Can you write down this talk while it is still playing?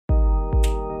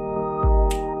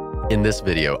In this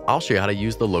video, I'll show you how to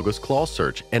use the Logos clause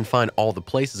search and find all the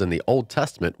places in the Old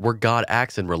Testament where God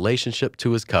acts in relationship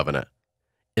to His covenant.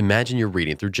 Imagine you're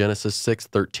reading through Genesis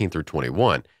 6:13 through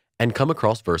 21 and come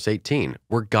across verse 18,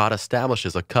 where God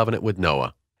establishes a covenant with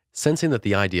Noah. Sensing that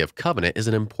the idea of covenant is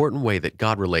an important way that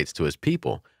God relates to His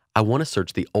people, I want to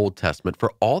search the Old Testament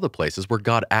for all the places where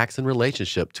God acts in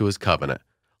relationship to His covenant.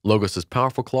 Logos'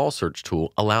 powerful clause search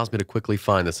tool allows me to quickly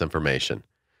find this information.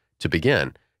 To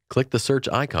begin, click the search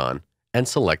icon and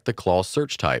select the clause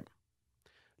search type.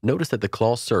 Notice that the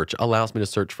clause search allows me to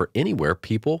search for anywhere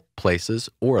people, places,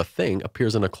 or a thing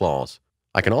appears in a clause.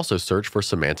 I can also search for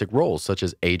semantic roles such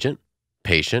as agent,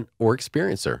 patient, or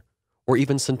experiencer, or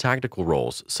even syntactical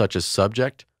roles such as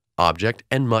subject, object,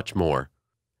 and much more.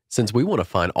 Since we want to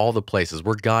find all the places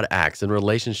where God acts in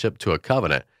relationship to a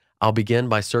covenant, I'll begin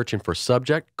by searching for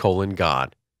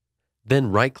subject:"God." Then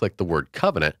right-click the word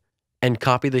covenant and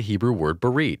copy the Hebrew word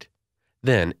berit.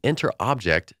 Then enter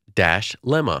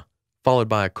object-lemma, followed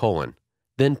by a colon.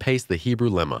 Then paste the Hebrew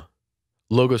lemma.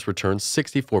 Logos returns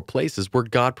 64 places where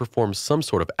God performs some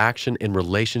sort of action in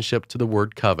relationship to the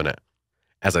word covenant.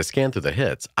 As I scan through the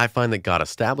hits, I find that God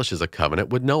establishes a covenant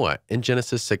with Noah in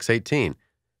Genesis 6:18,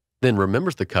 then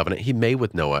remembers the covenant He made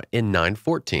with Noah in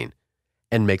 9:14,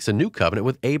 and makes a new covenant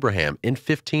with Abraham in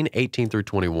 15:18 through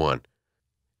 21.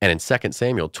 And in 2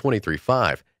 Samuel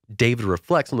 23:5, David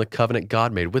reflects on the covenant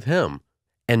God made with him.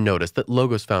 And notice that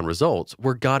Logos found results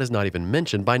where God is not even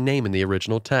mentioned by name in the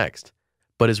original text,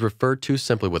 but is referred to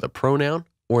simply with a pronoun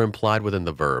or implied within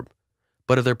the verb.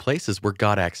 But are there places where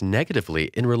God acts negatively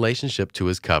in relationship to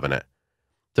His covenant?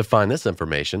 To find this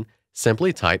information,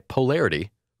 simply type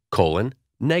polarity,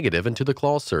 negative into the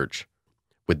clause search.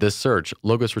 With this search,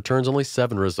 Logos returns only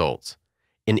 7 results.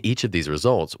 In each of these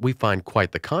results, we find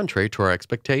quite the contrary to our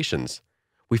expectations.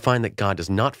 We find that God does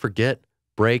not forget,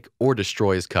 break, or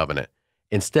destroy His covenant.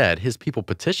 Instead, His people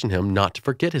petition Him not to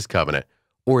forget His covenant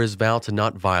or His vow to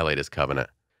not violate His covenant.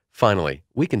 Finally,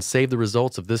 we can save the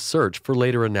results of this search for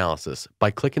later analysis by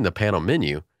clicking the panel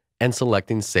menu and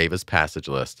selecting Save as Passage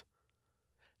List.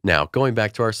 Now, going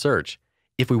back to our search,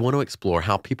 if we want to explore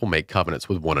how people make covenants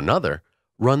with one another,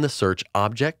 run the search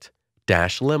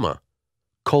object-lemma,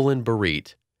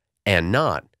 berit, and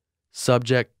not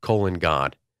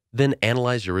subject:"God. Then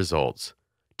analyze your results.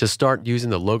 To start using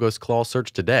the Logos clause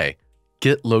search today,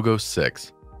 get Logos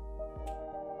 6.